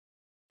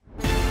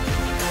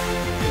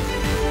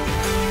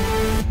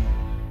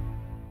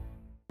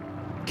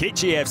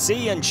Kitchee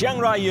FC and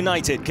Chiangrai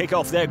United kick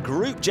off their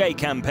Group J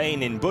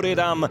campaign in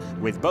Buriram,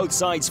 with both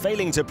sides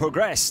failing to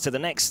progress to the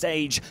next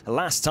stage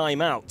last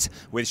time out.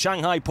 With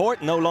Shanghai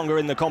Port no longer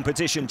in the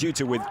competition due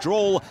to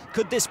withdrawal,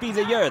 could this be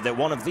the year that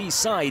one of these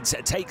sides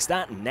takes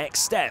that next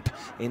step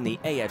in the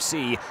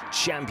AFC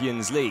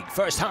Champions League?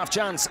 First half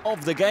chance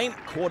of the game,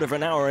 quarter of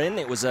an hour in,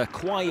 it was a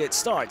quiet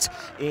start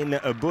in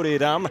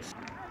Buriram.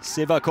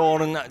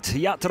 Sivakorn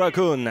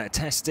Tjatrakun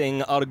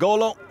testing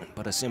Argolo,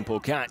 but a simple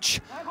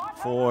catch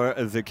for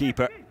the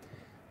keeper.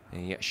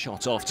 He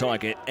shot off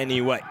target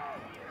anyway.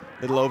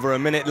 Little over a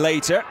minute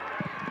later,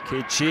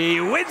 Kitchee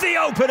with the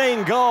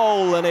opening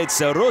goal, and it's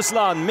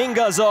Ruslan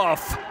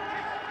Mingazov.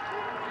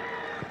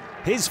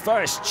 His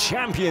first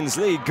Champions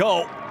League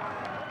goal.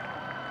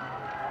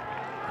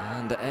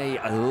 And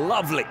a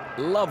lovely,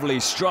 lovely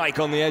strike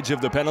on the edge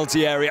of the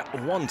penalty area.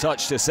 One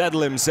touch to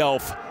settle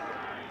himself.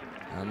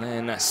 And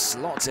then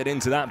slots it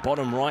into that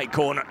bottom right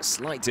corner.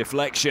 Slight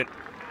deflection.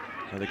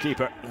 The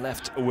keeper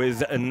left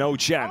with no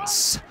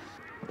chance.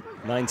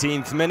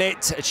 19th minute,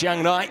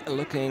 Chiangrai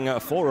looking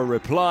for a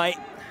reply.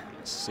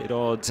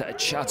 Sirod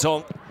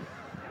Chatong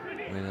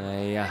with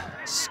a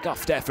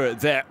scuffed effort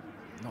there.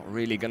 Not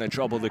really going to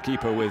trouble the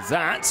keeper with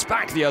that.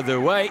 Back the other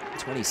way.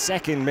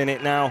 22nd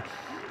minute now.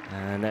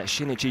 And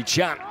Shinichi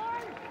Chan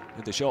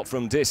with the shot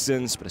from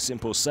distance, but a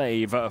simple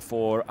save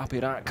for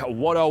Apirak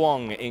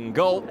Warawong in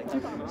goal.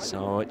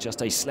 So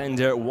just a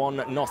slender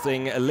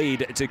 1-0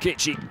 lead to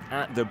Kitchee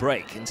at the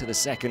break. Into the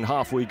second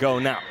half we go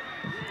now.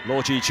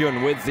 Lo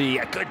Chi-chun with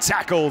the good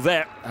tackle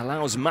there.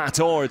 Allows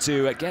Mator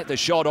to get the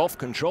shot off,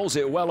 controls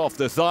it well off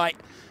the thigh,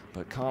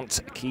 but can't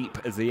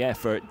keep the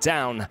effort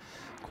down.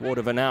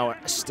 Quarter of an hour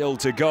still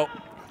to go.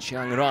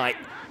 Chiangrai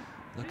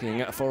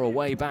looking for a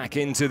way back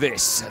into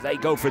this. They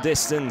go for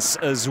distance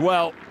as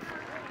well.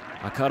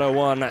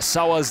 Akarawan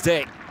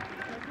Sawasde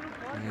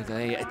with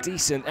a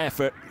decent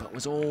effort, but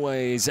was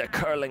always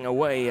curling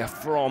away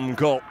from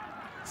goal.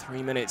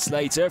 3 minutes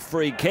later,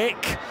 free kick.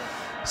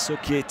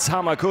 Suki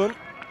Tamakun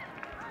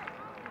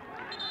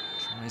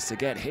tries to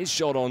get his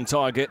shot on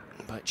target,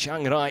 but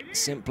Chiangrai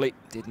simply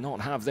did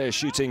not have their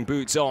shooting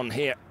boots on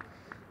here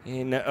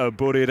in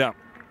Buriram.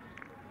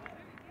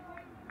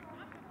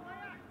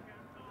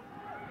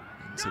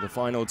 Into the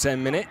final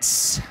 10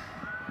 minutes.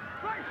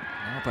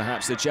 Now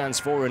perhaps the chance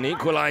for an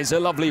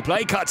equaliser. Lovely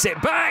play, cuts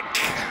it back.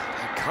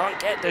 Can't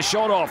get the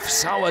shot off.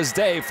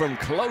 Sawasde from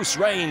close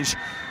range,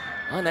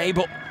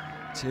 unable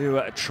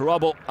to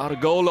trouble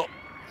Argolo.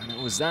 And it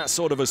was that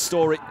sort of a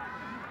story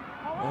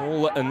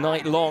all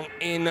night long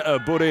in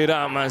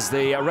Buriram, as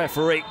the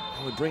referee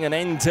would bring an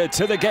end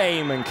to the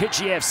game, and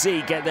Kitchee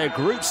FC get their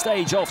group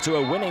stage off to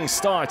a winning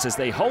start as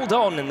they hold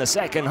on in the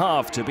second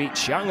half to beat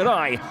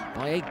Chiangrai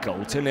by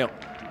 1-0.